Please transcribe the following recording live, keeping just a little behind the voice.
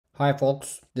Hi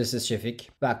folks, this is Shefik.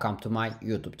 Welcome to my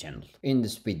YouTube channel. In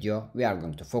this video, we are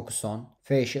going to focus on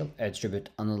facial attribute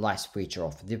analyze feature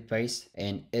of DeepFace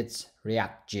and its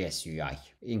ReactJS UI,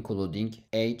 including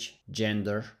age,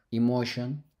 gender,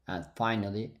 emotion, and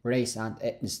finally race and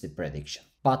ethnicity prediction.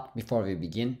 But before we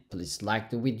begin, please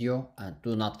like the video and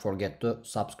do not forget to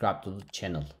subscribe to the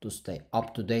channel to stay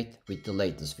up to date with the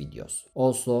latest videos.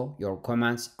 Also, your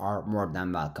comments are more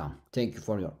than welcome. Thank you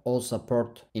for your all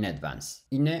support in advance.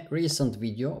 In a recent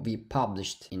video we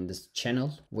published in this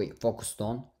channel, we focused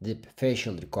on deep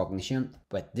facial recognition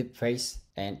with DeepFace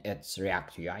and its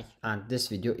React UI. And this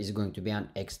video is going to be an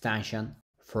extension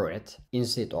for it.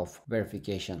 Instead of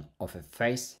verification of a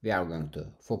face, we are going to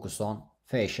focus on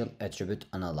facial attribute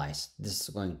analyze. This is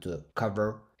going to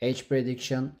cover age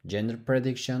prediction, gender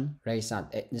prediction, race and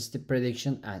ethnicity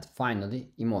prediction, and finally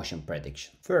emotion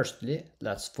prediction. Firstly,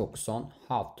 let's focus on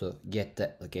how to get the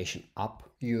application up.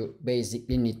 You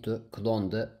basically need to clone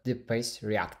the DeepFace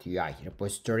React UI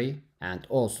repository and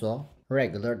also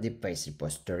regular DeepFace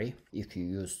repository. If you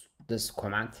use this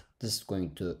command, this is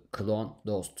going to clone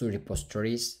those two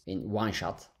repositories in one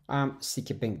shot. I'm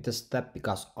skipping this step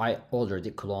because I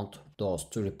already cloned those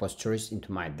two repositories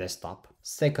into my desktop.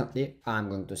 Secondly, I'm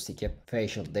going to skip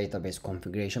facial database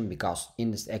configuration because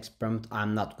in this experiment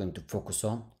I'm not going to focus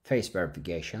on face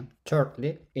verification.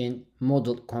 Thirdly, in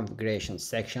model configuration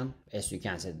section, as you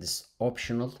can see, this is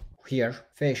optional. Here,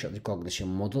 facial recognition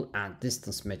model and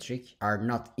distance metric are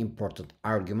not important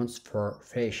arguments for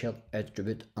facial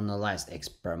attribute analyze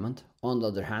experiment. On the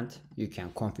other hand, you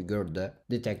can configure the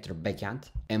detector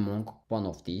backend among one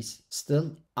of these.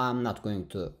 Still, I'm not going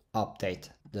to update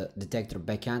the detector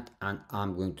backend and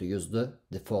I'm going to use the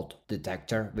default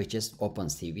detector, which is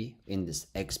OpenCV in this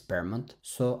experiment.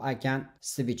 So I can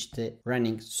switch the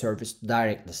running service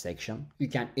directly section. You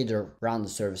can either run the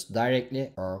service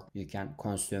directly or you can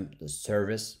consume the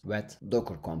service with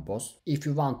Docker Compose. If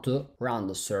you want to run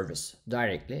the service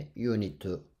directly, you need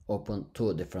to open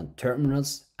two different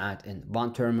terminals, and in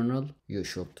one terminal you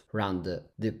should run the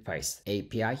DeepFace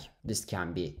API. This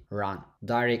can be run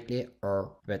directly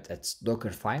or with its Docker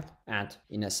file, and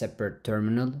in a separate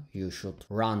terminal you should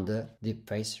run the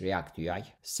DeepFace React UI.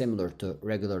 Similar to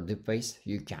regular DeepFace,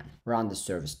 you can run the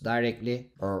service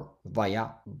directly or via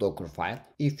Docker file.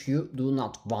 If you do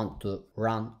not want to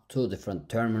run two different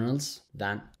terminals,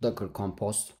 then Docker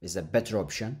Compose is a better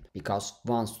option, because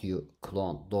once you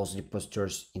clone those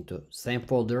repositories into same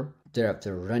folder,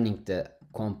 thereafter running the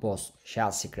compose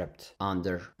shell script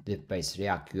under DeepFace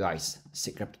React UI's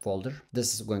script folder,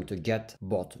 this is going to get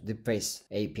both DeepFace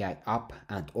API up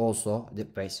and also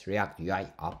DeepFace React UI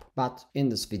up. But in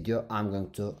this video I'm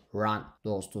going to run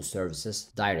those two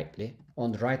services directly.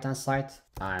 On the right hand side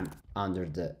I'm under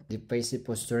the DeepFace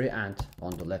repository, and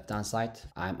on the left hand side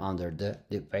I'm under the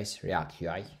DeepFace React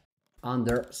UI.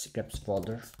 Under scripts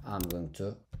folder I'm going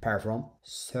to perform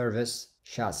service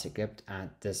shell script,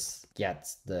 and this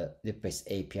gets the DeepFace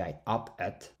API up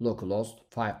at localhost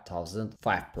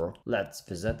 5005 port. Let's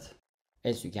visit.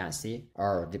 As you can see,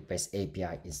 our DeepFace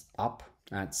API is up.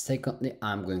 And secondly,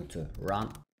 I'm going to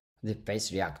run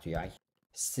DeepFace React UI.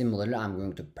 Similarly, I'm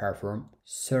going to perform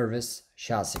service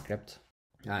shell script,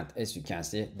 and as you can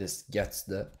see, this gets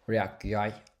the React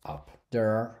UI up.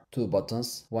 There are two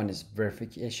buttons. One is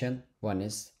verification, one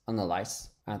is analyze.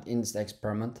 And in this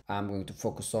experiment, I'm going to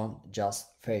focus on just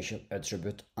facial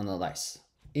attribute analyze.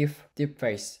 If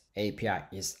DeepFace API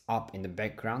is up in the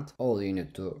background, all you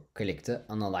need to click the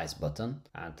analyze button,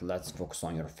 and let's focus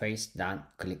on your face, then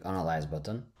click analyze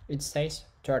button. It says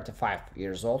 35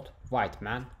 years old, white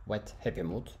man with happy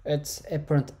mood. Its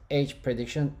apparent age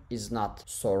prediction is not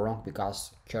so wrong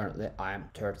because currently I am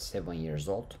 37 years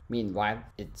old. Meanwhile,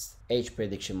 its age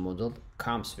prediction model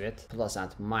comes with plus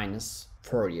and minus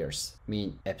 4 years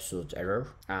mean absolute error,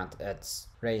 and its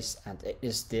race and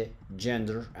ethnicity,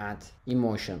 gender and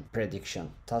emotion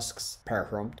prediction tasks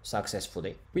performed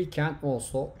successfully. We can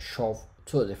also show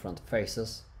two different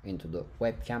faces into the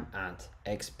webcam and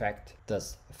expect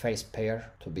this face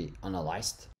pair to be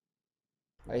analyzed.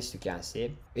 As you can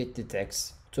see, it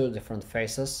detects two different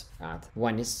faces, and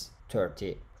one is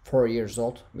 34 years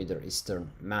old, Middle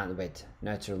Eastern man with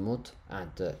neutral mood,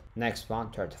 and the next one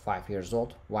 35 years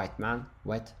old, white man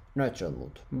with neutral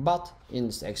mood. But in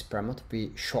this experiment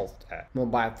we showed a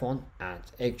mobile phone, and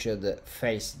actually the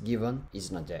face given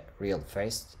is not a real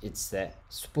face, it's a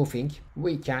spoofing.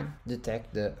 We can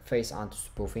detect the face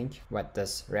anti-spoofing with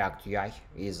this React UI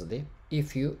easily.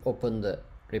 If you open the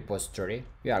repository,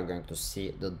 we are going to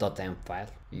see the .env file.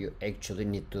 You actually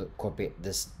need to copy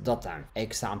this .env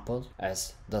example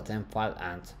as .env file,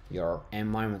 and your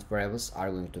environment variables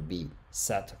are going to be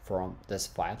set from this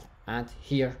file. And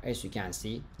here, as you can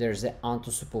see, there is an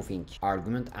anti-spoofing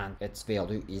argument and its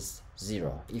value is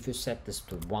 0. If you set this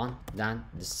to 1, then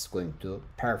this is going to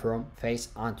perform face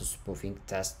anti-spoofing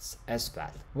tests as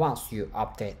well. Once you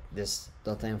update this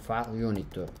 .env file, you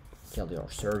need to kill your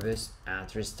service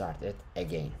and restart it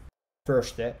again.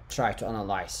 Firstly, try to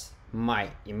analyze my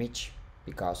image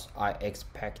because I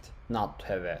expect not to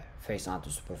have a face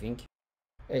anti-spoofing.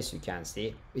 As you can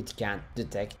see, it can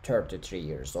detect 33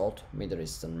 years old Middle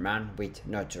Eastern man with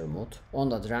neutral mood. On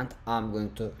the other hand, I'm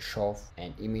going to show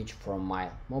an image from my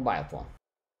mobile phone.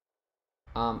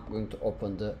 I'm going to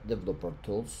open the developer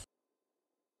tools.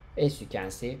 As you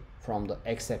can see, from the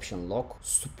exception log,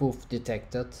 spoof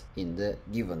detected in the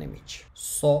given image.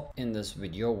 So in this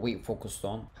video, we focused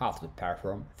on how to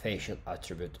perform facial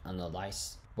attribute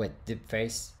analysis with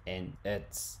DeepFace and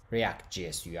its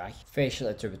ReactJS UI. Facial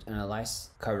attribute analysis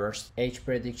covers age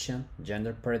prediction,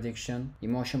 gender prediction,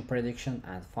 emotion prediction,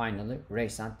 and finally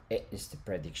race and ethnicity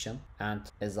prediction. And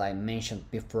as I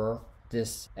mentioned before,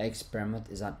 this experiment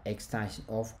is an extension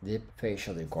of deep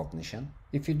facial recognition.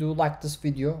 If you do like this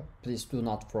video, please do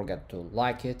not forget to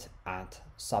like it and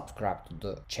subscribe to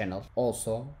the channel.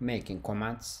 Also, making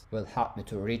comments will help me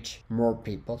to reach more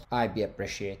people. I be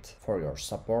appreciate for your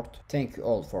support. Thank you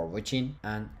all for watching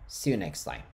and see you next time.